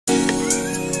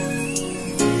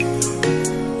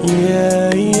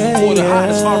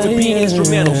hottest R&B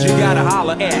instrumentals you gotta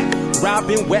holler at.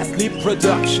 Robin Wesley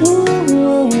Production.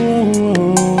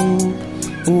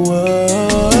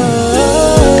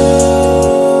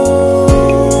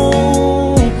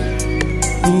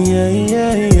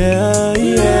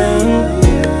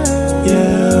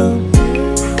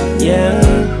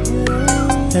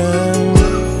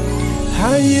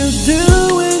 How you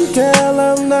doing, girl?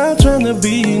 I'm not trying to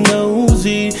be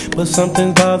nosy, but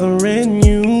something's bothering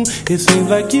you. It seems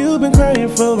like you've been crying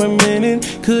for a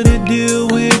minute. Could it deal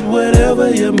with whatever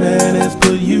your man has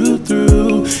put you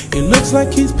through? It looks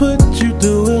like he's put you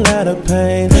through a lot of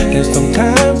pain, and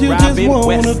sometimes you just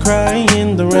wanna cry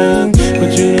in the rain.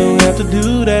 But you don't have to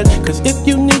do that, cause if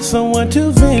you need someone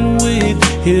to vent with,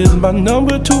 here's my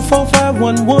number,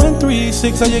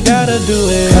 245-1136. All you gotta do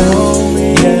is call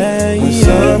me when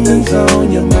something's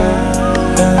on your mind.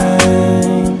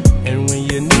 And when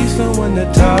you need someone to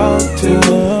talk to,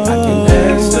 I can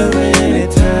answer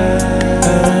anytime.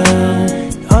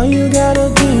 All you gotta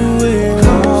do is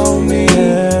call me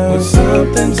when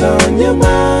something's on your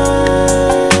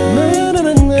mind. When you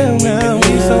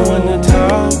need someone to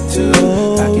talk to,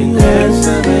 I can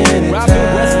answer anytime.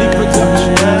 Robin Wesley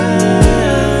Production.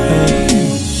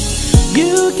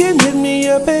 You can hit me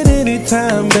up at any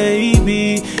time,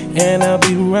 baby, and I'll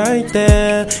be right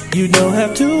there. You don't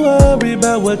have to worry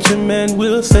about what your man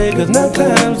will say, cause 9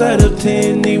 times out of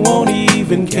 10 he won't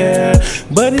even care.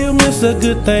 But he'll miss a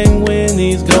good thing when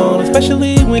he's gone,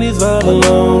 especially when he's all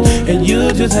alone and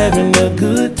you're just having a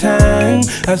good time.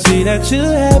 I see that you're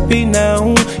happy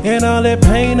now, and all that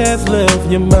pain has left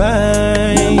your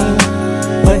mind.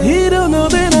 But he don't know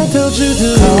that I told you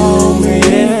to call me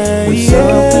when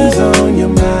something's on your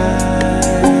mind.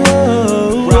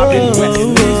 Robin Wesley.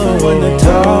 Someone to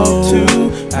talk to,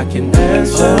 I can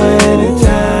answer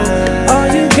anytime. All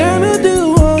you gotta do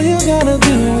is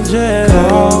just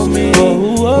call me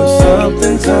when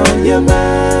something's on your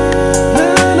mind.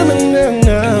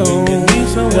 When you need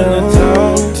someone to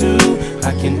talk to, I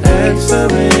can answer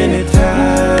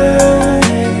anytime.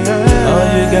 All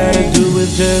you gotta do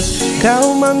is just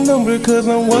call my number, cause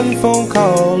I'm one phone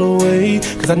call away.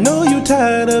 Cause I know you're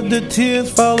tired of the tears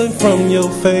falling from your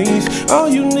face. All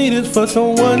you need is for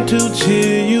someone to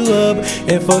cheer you up,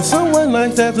 and for someone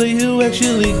like that so you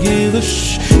actually give a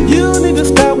shh. You need to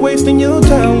stop wasting your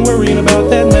time worrying about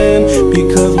that man,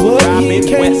 because what he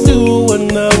can do,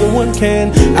 another one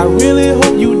can. I really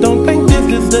hope you don't think this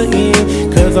is the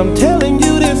end, cause I'm telling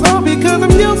you this all because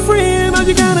I'm your friend. All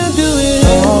you gotta do is